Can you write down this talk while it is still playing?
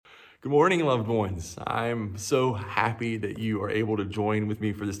Good morning, loved ones. I'm so happy that you are able to join with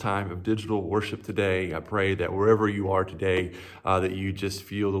me for this time of digital worship today. I pray that wherever you are today, that you just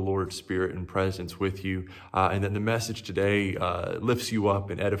feel the Lord's Spirit and presence with you, and that the message today lifts you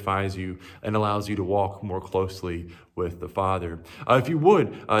up and edifies you and allows you to walk more closely with the Father. If you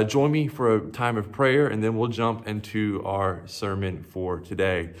would, join me for a time of prayer, and then we'll jump into our sermon for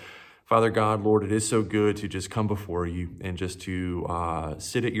today. Father God, Lord, it is so good to just come before you and just to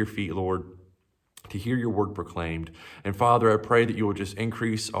sit at your feet, Lord, to hear your word proclaimed. And Father, I pray that you will just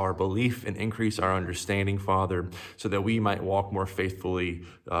increase our belief and increase our understanding, Father, so that we might walk more faithfully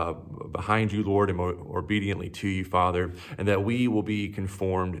behind you, Lord, and more obediently to you, Father, and that we will be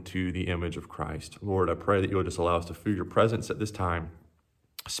conformed to the image of Christ. Lord, I pray that you will just allow us to feel your presence at this time.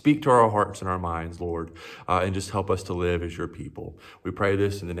 Speak to our hearts and our minds, Lord, and just help us to live as your people. We pray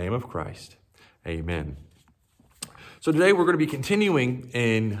this in the name of Christ. Amen. So today we're going to be continuing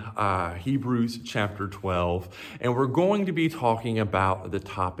in Hebrews chapter 12, and we're going to be talking about the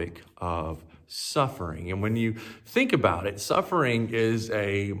topic of suffering. And when you think about it, suffering is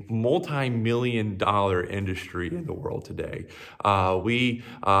a multi-million-dollar industry in the world today. We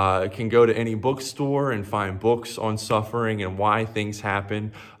can go to any bookstore and find books on suffering and why things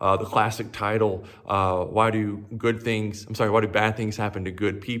happen. The classic title, why do bad things happen to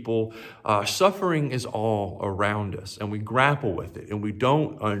good people? Suffering is all around us, and we grapple with it, and we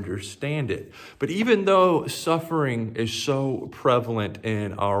don't understand it. But even though suffering is so prevalent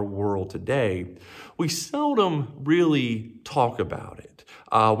in our world today, we seldom really talk about it.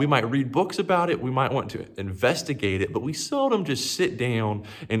 We might read books about it, we might want to investigate it, but we seldom just sit down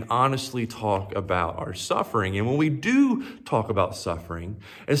and honestly talk about our suffering. And when we do talk about suffering,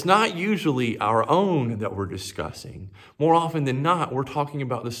 it's not usually our own that we're discussing. More often than not, we're talking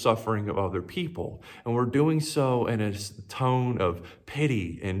about the suffering of other people. And we're doing so in a tone of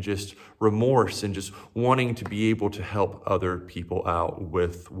pity and just remorse and just wanting to be able to help other people out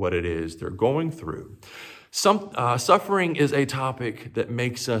with what it is they're going through. Suffering is a topic that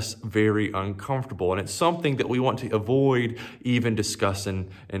makes us very uncomfortable, and it's something that we want to avoid even discussing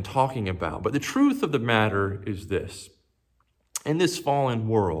and talking about. But the truth of the matter is this: in this fallen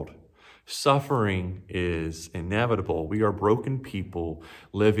world, suffering is inevitable. We are broken people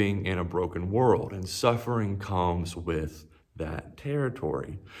living in a broken world, and suffering comes with that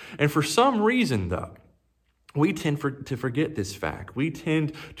territory. And for some reason, though, we tend to forget this fact. We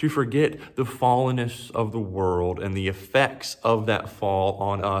tend to forget the fallenness of the world and the effects of that fall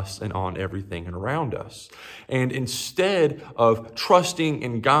on us and on everything around us. And instead of trusting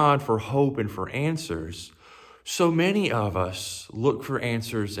in God for hope and for answers, so many of us look for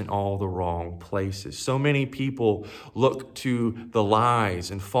answers in all the wrong places. So many people look to the lies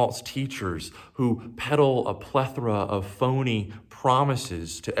and false teachers who peddle a plethora of phony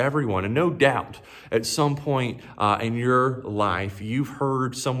promises to everyone. And no doubt, at some point in your life, you've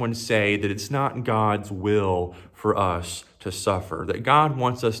heard someone say that it's not God's will for us to suffer, that God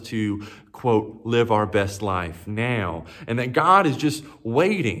wants us to, quote, live our best life now, and that God is just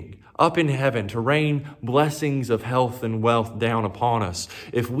waiting up in heaven to rain blessings of health and wealth down upon us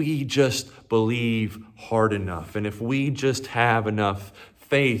if we just believe hard enough and if we just have enough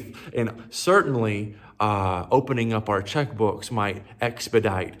faith. And certainly opening up our checkbooks might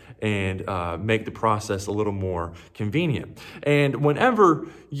expedite and make the process a little more convenient. And whenever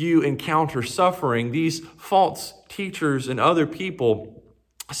you encounter suffering, these false teachers and other people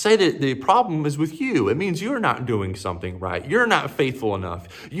say that the problem is with you. It means you're not doing something right. You're not faithful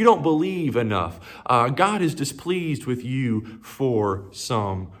enough. You don't believe enough. God is displeased with you for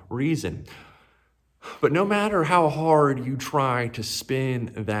some reason. But no matter how hard you try to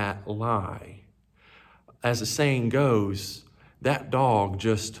spin that lie, as the saying goes, that dog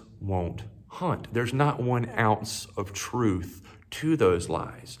just won't hunt. There's not 1 ounce of truth to those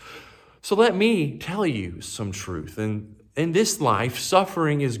lies. So let me tell you some truth. And in this life,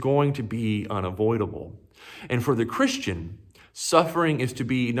 suffering is going to be unavoidable. And for the Christian, suffering is to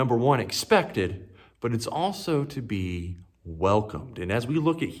be, number one, expected, but it's also to be welcomed. And as we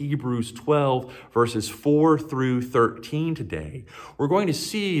look at Hebrews 12, verses 4 through 13 today, we're going to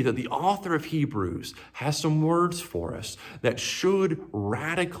see that the author of Hebrews has some words for us that should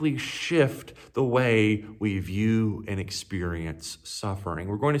radically shift the way we view and experience suffering.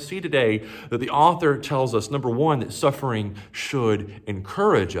 We're going to see today that the author tells us, number one, that suffering should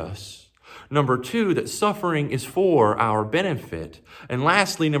encourage us. Number two, that suffering is for our benefit. And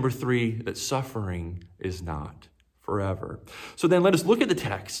lastly, number three, that suffering is not forever. So then let us look at the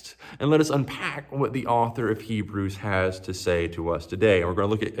text and let us unpack what the author of Hebrews has to say to us today. And we're going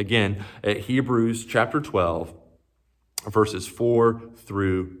to look at Hebrews chapter 12, verses 4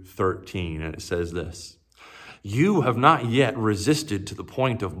 through 13. And it says this: "You have not yet resisted to the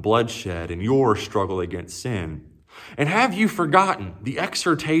point of bloodshed in your struggle against sin. And have you forgotten the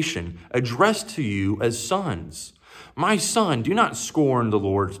exhortation addressed to you as sons? My son, do not scorn the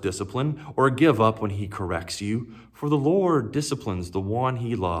Lord's discipline or give up when he corrects you. For the Lord disciplines the one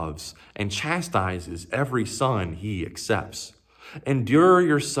he loves and chastises every son he accepts. Endure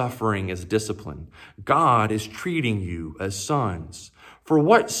your suffering as discipline. God is treating you as sons. For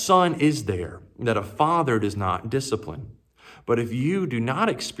what son is there that a father does not discipline? But if you do not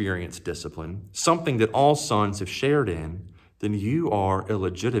experience discipline, something that all sons have shared in, then you are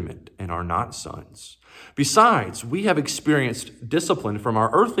illegitimate and are not sons. Besides, we have experienced discipline from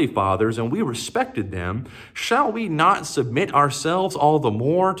our earthly fathers, and we respected them. Shall we not submit ourselves all the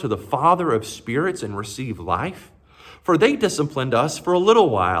more to the Father of spirits and receive life? For they disciplined us for a little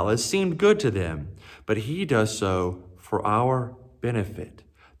while, as seemed good to them, but he does so for our benefit,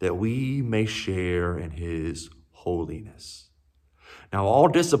 that we may share in his holiness. Now, all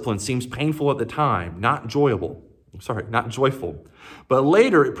discipline seems painful at the time, not joyful, but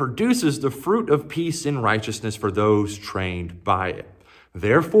later it produces the fruit of peace and righteousness for those trained by it.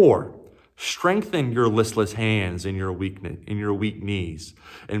 Therefore, strengthen your listless hands in your weak knees,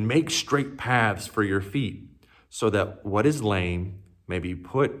 and make straight paths for your feet, so that what is lame may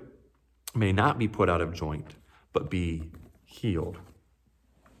not be put out of joint, but be healed."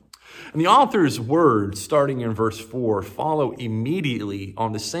 And the author's words, starting in verse 4, follow immediately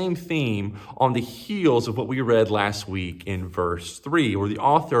on the same theme on the heels of what we read last week in verse 3, where the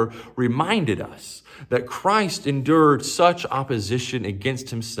author reminded us that Christ endured such opposition against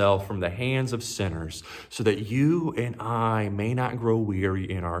himself from the hands of sinners so that you and I may not grow weary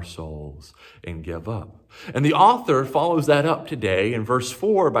in our souls and give up. And the author follows that up today in verse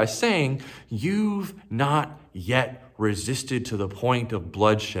 4 by saying, "You've not yet resisted to the point of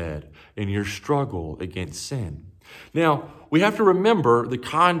bloodshed in your struggle against sin." Now, we have to remember the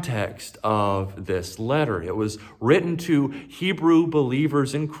context of this letter. It was written to Hebrew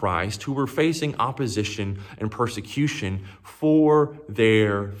believers in Christ who were facing opposition and persecution for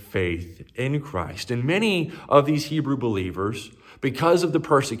their faith in Christ. And many of these Hebrew believers, because of the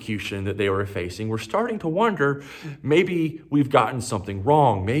persecution that they were facing, we're starting to wonder, maybe we've gotten something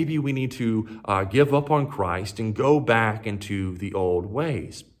wrong. Maybe we need to give up on Christ and go back into the old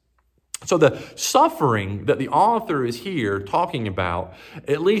ways. So the suffering that the author is here talking about,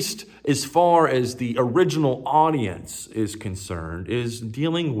 at least as far as the original audience is concerned, is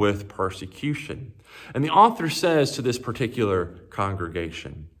dealing with persecution. And the author says to this particular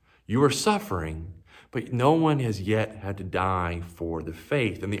congregation, "You are suffering, but no one has yet had to die for the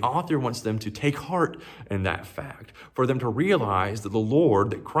faith." And the author wants them to take heart in that fact, for them to realize that the Lord,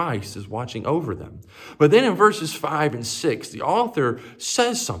 that Christ, is watching over them. But then in verses 5 and 6, the author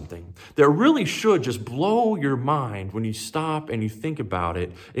says something that really should just blow your mind when you stop and you think about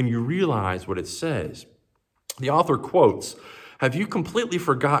it and you realize what it says. The author quotes, "Have you completely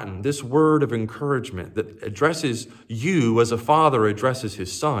forgotten this word of encouragement that addresses you as a father addresses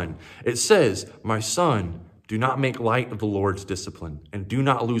his son? It says, 'My son, do not make light of the Lord's discipline, and do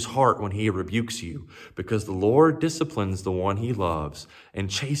not lose heart when he rebukes you, because the Lord disciplines the one he loves and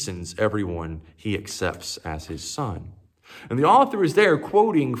chastens everyone he accepts as his son.'" And the author is there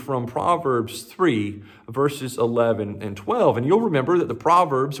quoting from Proverbs 3, verses 11 and 12. And you'll remember that the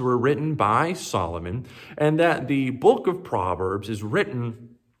Proverbs were written by Solomon, and that the book of Proverbs is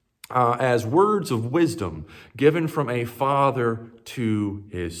written as words of wisdom given from a father to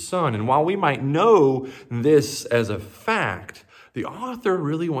his son. And while we might know this as a fact, the author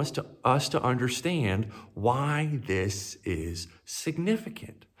really wants us to understand why this is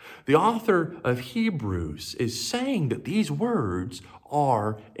significant. The author of Hebrews is saying that these words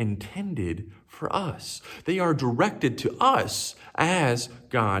are intended for us. They are directed to us as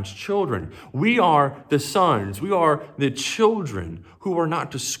God's children. We are the sons, we are the children who are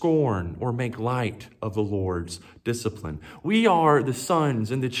not to scorn or make light of the Lord's discipline. We are the sons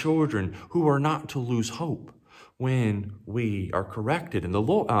and the children who are not to lose hope when we are corrected. And the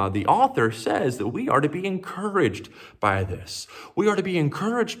author says that we are to be encouraged by this. We are to be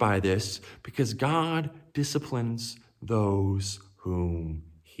encouraged by this because God disciplines those whom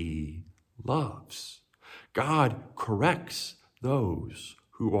he loves. God corrects those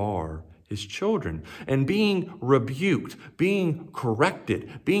who are his children. And being rebuked, being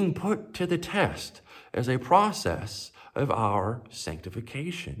corrected, being put to the test as a process of our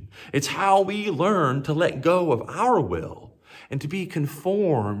sanctification. It's how we learn to let go of our will and to be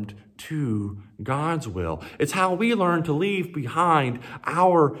conformed to God's will. It's how we learn to leave behind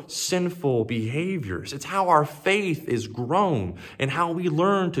our sinful behaviors. It's how our faith is grown and how we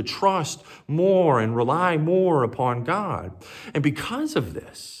learn to trust more and rely more upon God. And because of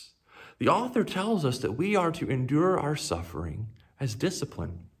this, the author tells us that we are to endure our suffering as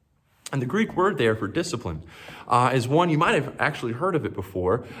discipline. And the Greek word there for discipline is one, you might have actually heard of it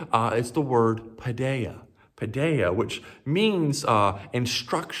before. It's the word paideia, which means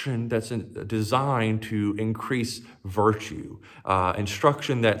instruction that's designed to increase virtue,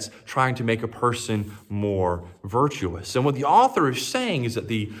 instruction that's trying to make a person more virtuous. And what the author is saying is that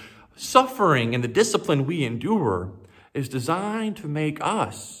the suffering and the discipline we endure is designed to make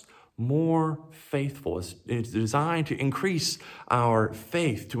us more faithful. It's designed to increase our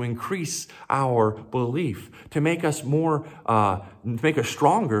faith, to increase our belief, to make us more, make us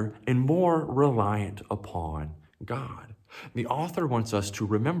stronger and more reliant upon God. The author wants us to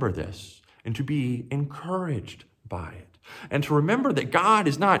remember this and to be encouraged by it, and to remember that God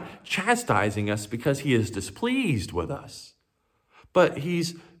is not chastising us because he is displeased with us, but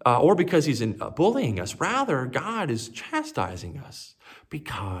or because he's bullying us. Rather, God is chastising us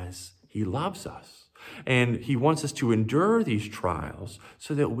because he loves us. And he wants us to endure these trials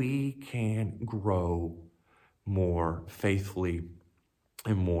so that we can grow more faithfully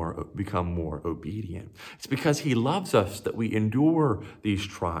and become more obedient. It's because he loves us that we endure these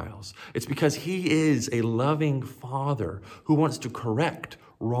trials. It's because he is a loving Father who wants to correct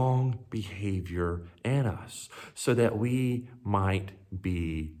wrong behavior in us so that we might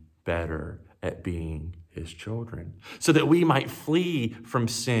be better at being his children, so that we might flee from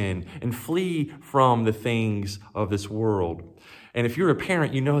sin and flee from the things of this world. And if you're a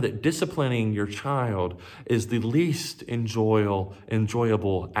parent, you know that disciplining your child is the least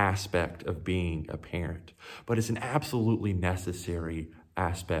enjoyable aspect of being a parent, but it's an absolutely necessary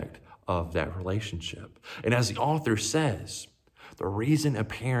aspect of that relationship. And as the author says, the reason a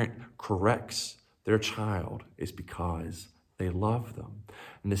parent corrects their child is because they love them.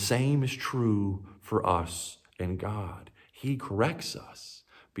 And the same is true for us and God. He corrects us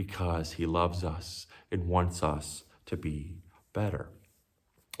because he loves us and wants us to be better.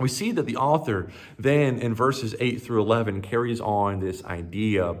 We see that the author then in verses 8 through 11 carries on this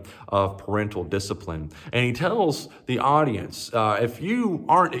idea of parental discipline. And he tells the audience, if you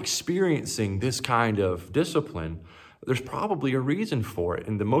aren't experiencing this kind of discipline, there's probably a reason for it.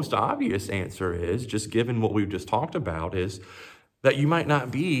 And the most obvious answer is, just given what we've just talked about, is that you might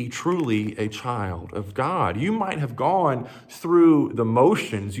not be truly a child of God. You might have gone through the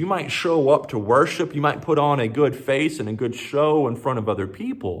motions. You might show up to worship. You might put on a good face and a good show in front of other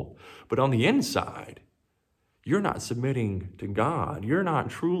people. But on the inside, you're not submitting to God. You're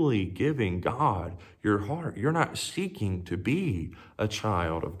not truly giving God your heart. You're not seeking to be a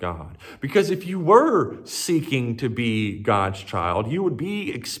child of God. Because if you were seeking to be God's child, you would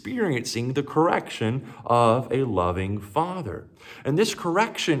be experiencing the correction of a loving Father. And this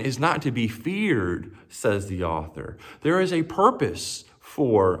correction is not to be feared, says the author. There is a purpose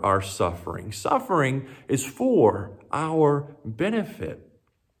for our suffering. Suffering is for our benefit.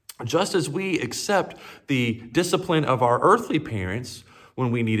 Just as we accept the discipline of our earthly parents when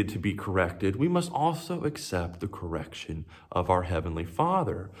we needed to be corrected, we must also accept the correction of our Heavenly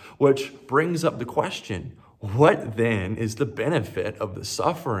Father, which brings up the question, what then is the benefit of the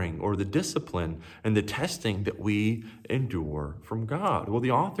suffering or the discipline and the testing that we endure from God? Well,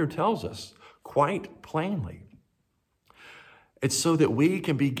 the author tells us quite plainly, it's so that we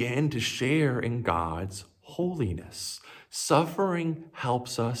can begin to share in God's holiness. Suffering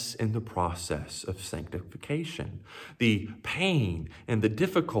helps us in the process of sanctification. The pain and the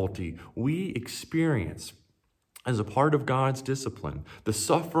difficulty we experience as a part of God's discipline, the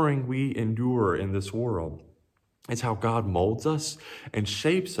suffering we endure in this world, is how God molds us and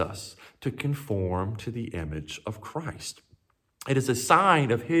shapes us to conform to the image of Christ. It is a sign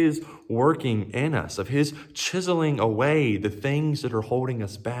of his working in us, of his chiseling away the things that are holding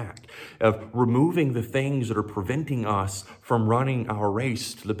us back, of removing the things that are preventing us from running our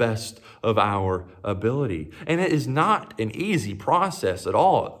race to the best of our ability. And it is not an easy process at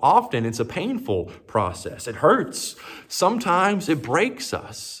all. Often it's a painful process. It hurts. Sometimes it breaks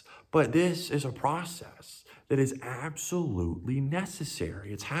us. But this is a process that is absolutely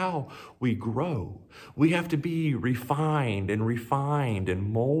necessary. It's how we grow. We have to be refined and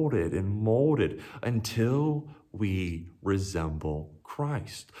molded until we resemble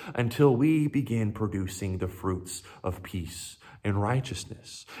Christ, until we begin producing the fruits of peace and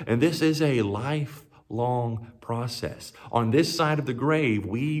righteousness. And this is a lifelong long process. On this side of the grave,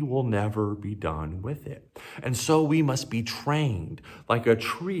 we will never be done with it. And so we must be trained like a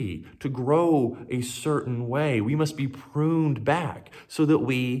tree to grow a certain way. We must be pruned back so that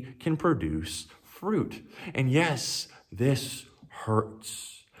we can produce fruit. And yes, this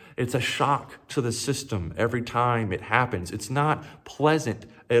hurts. It's a shock to the system every time it happens. It's not pleasant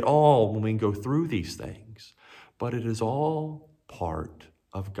at all when we go through these things, but it is all part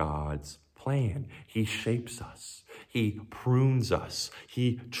of God's plan. He shapes us. He prunes us.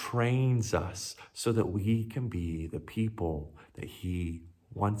 He trains us so that we can be the people that He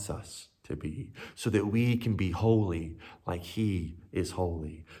wants us to be, so that we can be holy like He is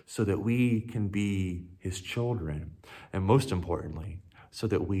holy, so that we can be His children, and most importantly, so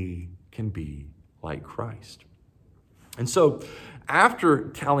that we can be like Christ. And so, after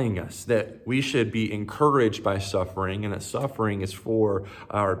telling us that we should be encouraged by suffering and that suffering is for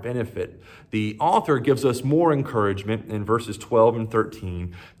our benefit, the author gives us more encouragement in verses 12 and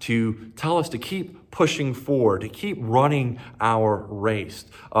 13 to tell us to keep pushing forward, to keep running our race.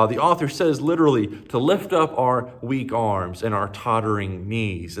 The author says literally to lift up our weak arms and our tottering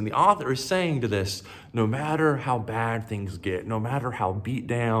knees. And the author is saying to this, no matter how bad things get, no matter how beat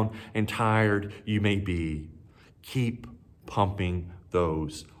down and tired you may be, keep pumping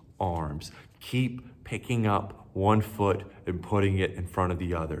those arms. Keep picking up one foot and putting it in front of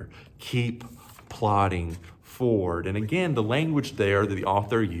the other. Keep plodding forward. And again, the language there that the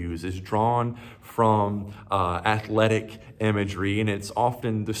author uses is drawn from athletic imagery, and it's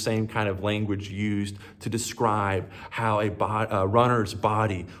often the same kind of language used to describe how a runner's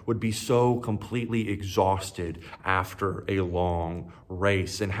body would be so completely exhausted after a long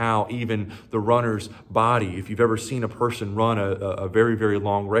race, and how even the runner's body, if you've ever seen a person run a very, very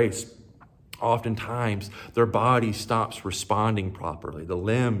long race, oftentimes their body stops responding properly. The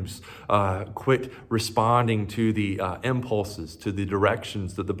limbs quit responding to the impulses, to the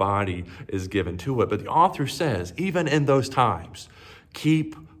directions that the body is given to it. But the author says, even in those times,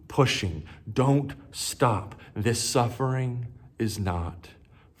 keep pushing. Don't stop. This suffering is not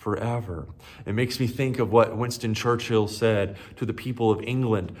forever. It makes me think of what Winston Churchill said to the people of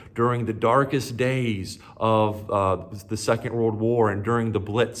England during the darkest days of the Second World War and during the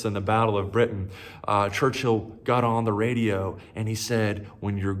Blitz and the Battle of Britain. Churchill got on the radio and he said,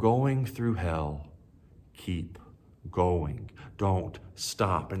 when you're going through hell, keep going. Don't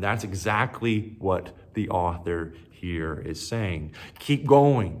stop. And that's exactly what the author here is saying. Keep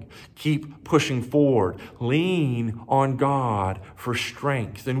going. Keep pushing forward. Lean on God for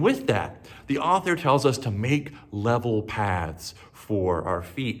strength. And with that, the author tells us to make level paths for our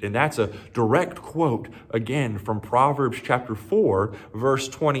feet. And that's a direct quote, again, from Proverbs chapter 4, verse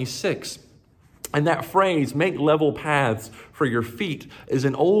 26. And that phrase, make level paths for your feet, is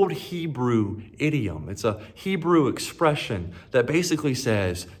an old Hebrew idiom. It's a Hebrew expression that basically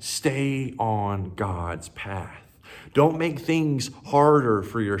says, stay on God's path. Don't make things harder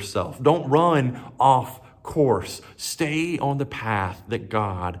for yourself. Don't run off course. Stay on the path that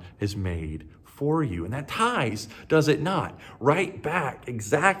God has made for you. And that ties, does it not, right back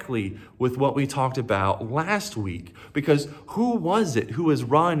exactly with what we talked about last week. Because who was it who has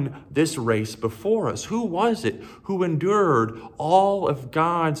run this race before us? Who was it who endured all of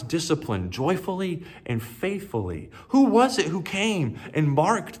God's discipline joyfully and faithfully? Who was it who came and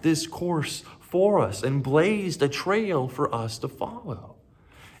marked this course for us and blazed a trail for us to follow?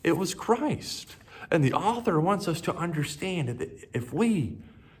 It was Christ. And the author wants us to understand that if we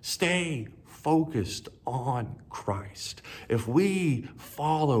stay focused on Christ, if we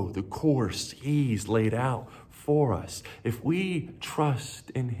follow the course He's laid out for us, if we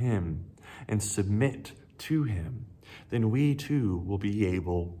trust in Him and submit to Him, then we too will be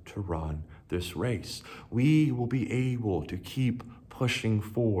able to run this race. We will be able to keep pushing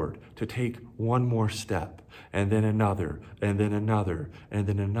forward, to take one more step, and then another, and then another, and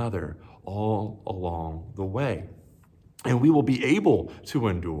then another, all along the way. And we will be able to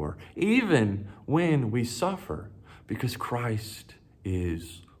endure even when we suffer, because Christ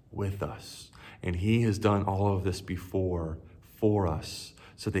is with us. And He has done all of this before for us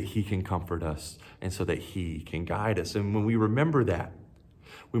so that He can comfort us and so that He can guide us. And when we remember that,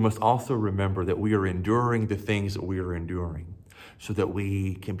 we must also remember that we are enduring the things that we are enduring so that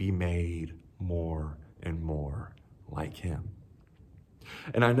we can be made more and more like Him.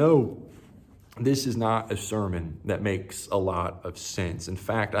 And I know this is not a sermon that makes a lot of sense. In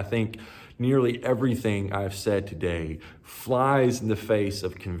fact, I think nearly everything I've said today flies in the face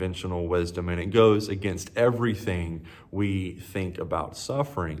of conventional wisdom, and it goes against everything we think about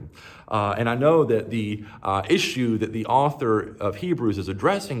suffering. And I know that the issue that the author of Hebrews is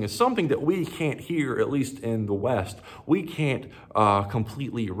addressing is something that we can't hear, at least in the West. We can't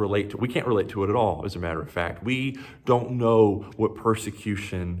completely relate to. We can't relate to it at all, as a matter of fact. We don't know what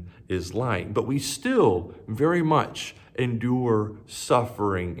persecution is like, but we still very much endure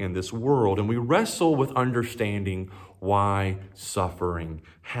suffering in this world, and we wrestle with understanding why suffering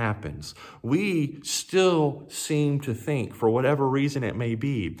happens. We still seem to think, for whatever reason it may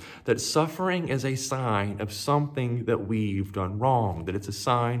be, that suffering is a sign of something that we've done wrong, that it's a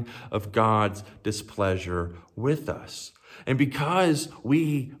sign of God's displeasure with us. And because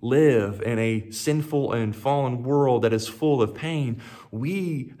we live in a sinful and fallen world that is full of pain,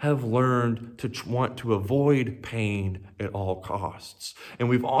 we have learned to want to avoid pain at all costs. And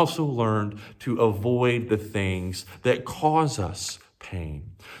we've also learned to avoid the things that cause us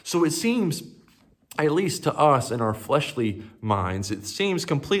pain. So it seems, at least to us in our fleshly minds, it seems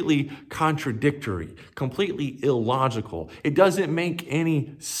completely contradictory, completely illogical. It doesn't make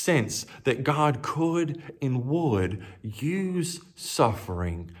any sense that God could and would use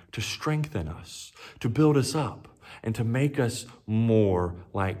suffering to strengthen us, to build us up, and to make us more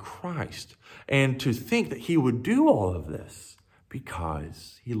like Christ. And to think that he would do all of this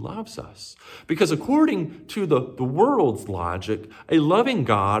because he loves us. Because according to the world's logic, a loving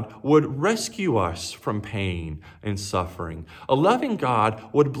God would rescue us from pain and suffering. A loving God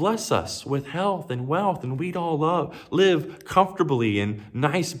would bless us with health and wealth, and we'd all live comfortably in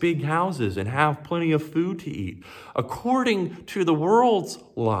nice big houses and have plenty of food to eat. According to the world's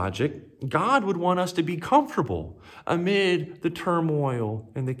logic, God would want us to be comfortable amid the turmoil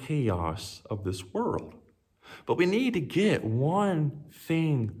and the chaos of this world. But we need to get one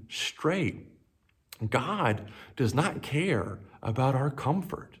thing straight. God does not care about our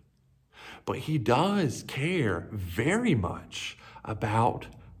comfort, but he does care very much about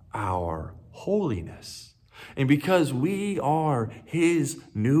our holiness. And because we are his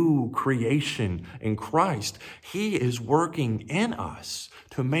new creation in Christ, he is working in us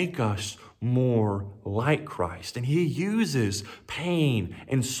to make us more like Christ. And he uses pain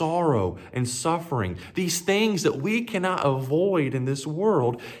and sorrow and suffering, these things that we cannot avoid in this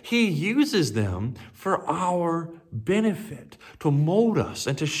world. He uses them for our benefit, to mold us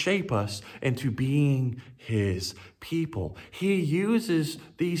and to shape us into being his people. He uses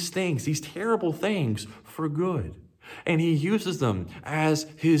these things, these terrible things, for good. And he uses them as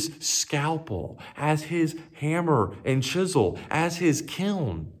his scalpel, as his hammer and chisel, as his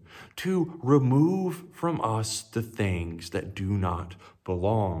kiln, to remove from us the things that do not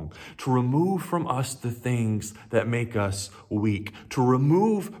belong, to remove from us the things that make us weak, to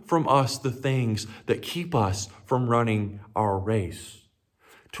remove from us the things that keep us from running our race,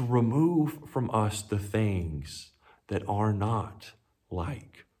 to remove from us the things that are not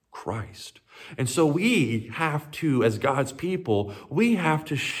like Christ. And so we have to, as God's people, we have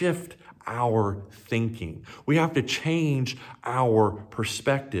to shift our thinking. We have to change our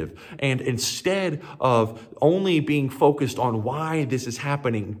perspective. And instead of only being focused on why this is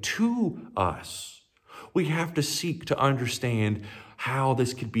happening to us, we have to seek to understand how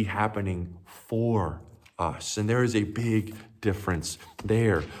this could be happening for us. And there is a big difference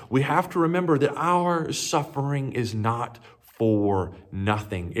there. We have to remember that our suffering is not for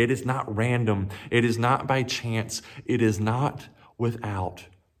nothing. It is not random. It is not by chance. It is not without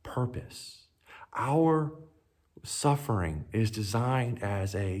purpose. Our suffering is designed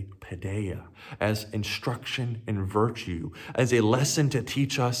as a paideia, as instruction in virtue, as a lesson to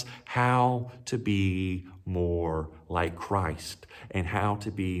teach us how to be more like Christ and how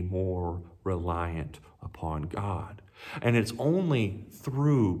to be more reliant upon God. And it's only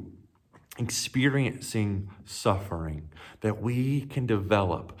through experiencing suffering that we can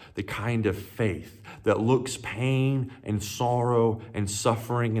develop the kind of faith that looks pain and sorrow and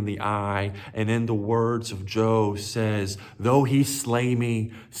suffering in the eye, and in the words of Job says, though he slay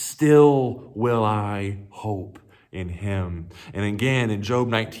me, still will I hope in him. And again in Job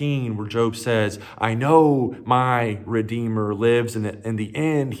 19, where Job says, I know my Redeemer lives, and in the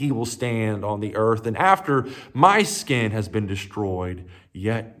end he will stand on the earth. And after my skin has been destroyed,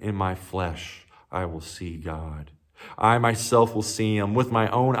 yet in my flesh I will see God. I myself will see him with my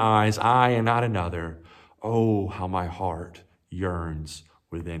own eyes, I and not another. Oh, how my heart yearns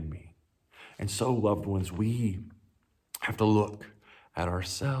within me. And so, loved ones, we have to look at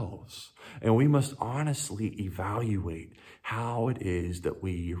ourselves, and we must honestly evaluate how it is that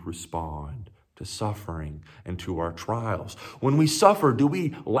we respond to to suffering and to our trials. When we suffer, do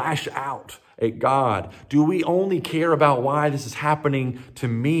we lash out at God? Do we only care about why this is happening to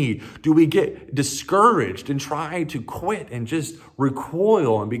me? Do we get discouraged and try to quit and just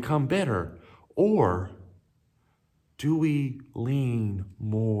recoil and become bitter? Or do we lean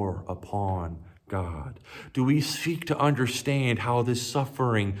more upon God? Do we seek to understand how this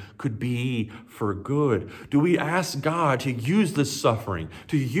suffering could be for good? Do we ask God to use this suffering,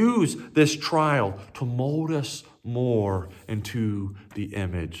 to use this trial to mold us more into the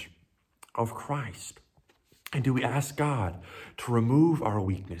image of Christ? And do we ask God to remove our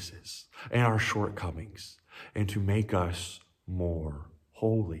weaknesses and our shortcomings and to make us more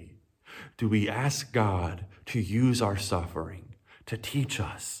holy? Do we ask God to use our suffering to teach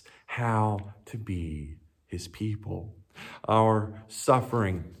us how to be his people? Our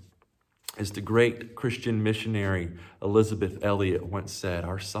suffering, as the great Christian missionary Elizabeth Elliot once said,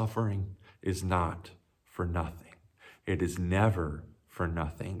 our suffering is not for nothing. It is never for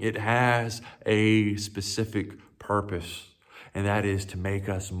nothing. It has a specific purpose, and that is to make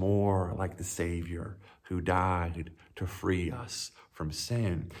us more like the Savior who died to free us from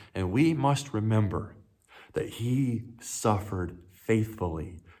sin. And we must remember that he suffered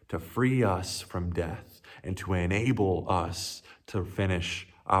faithfully to free us from death and to enable us to finish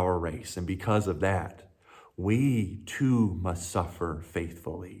our race. And because of that, we too must suffer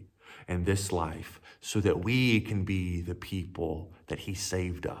faithfully in this life so that we can be the people that he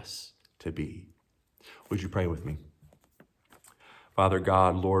saved us to be. Would you pray with me? Father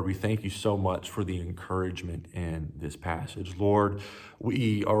God, Lord, we thank you so much for the encouragement in this passage. Lord,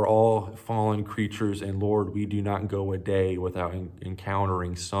 we are all fallen creatures, and Lord, we do not go a day without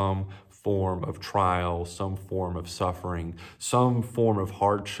encountering some form of trial, some form of suffering, some form of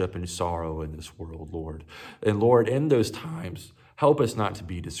hardship and sorrow in this world, Lord. And Lord, in those times, help us not to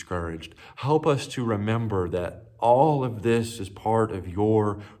be discouraged. Help us to remember that all of this is part of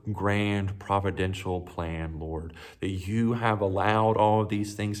your grand providential plan, Lord, that you have allowed all of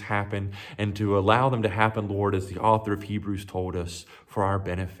these things happen, and to allow them to happen, Lord, as the author of Hebrews told us, for our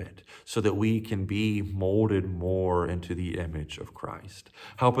benefit, so that we can be molded more into the image of Christ.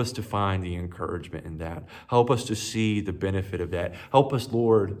 Help us to find the encouragement in that. Help us to see the benefit of that. Help us,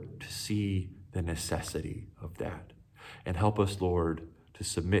 Lord, to see the necessity of that. And help us, Lord, to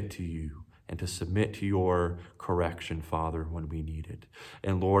submit to you and to submit to your correction, Father, when we need it.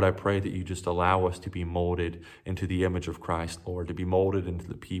 And Lord, I pray that you just allow us to be molded into the image of Christ, Lord, to be molded into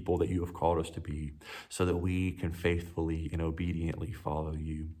the people that you have called us to be, so that we can faithfully and obediently follow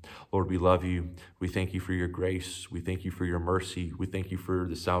you. Lord, we love you. We thank you for your grace. We thank you for your mercy. We thank you for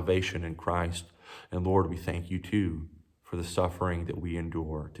the salvation in Christ. And Lord, we thank you too for the suffering that we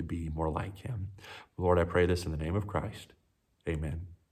endure to be more like him. Lord, I pray this in the name of Christ. Amen.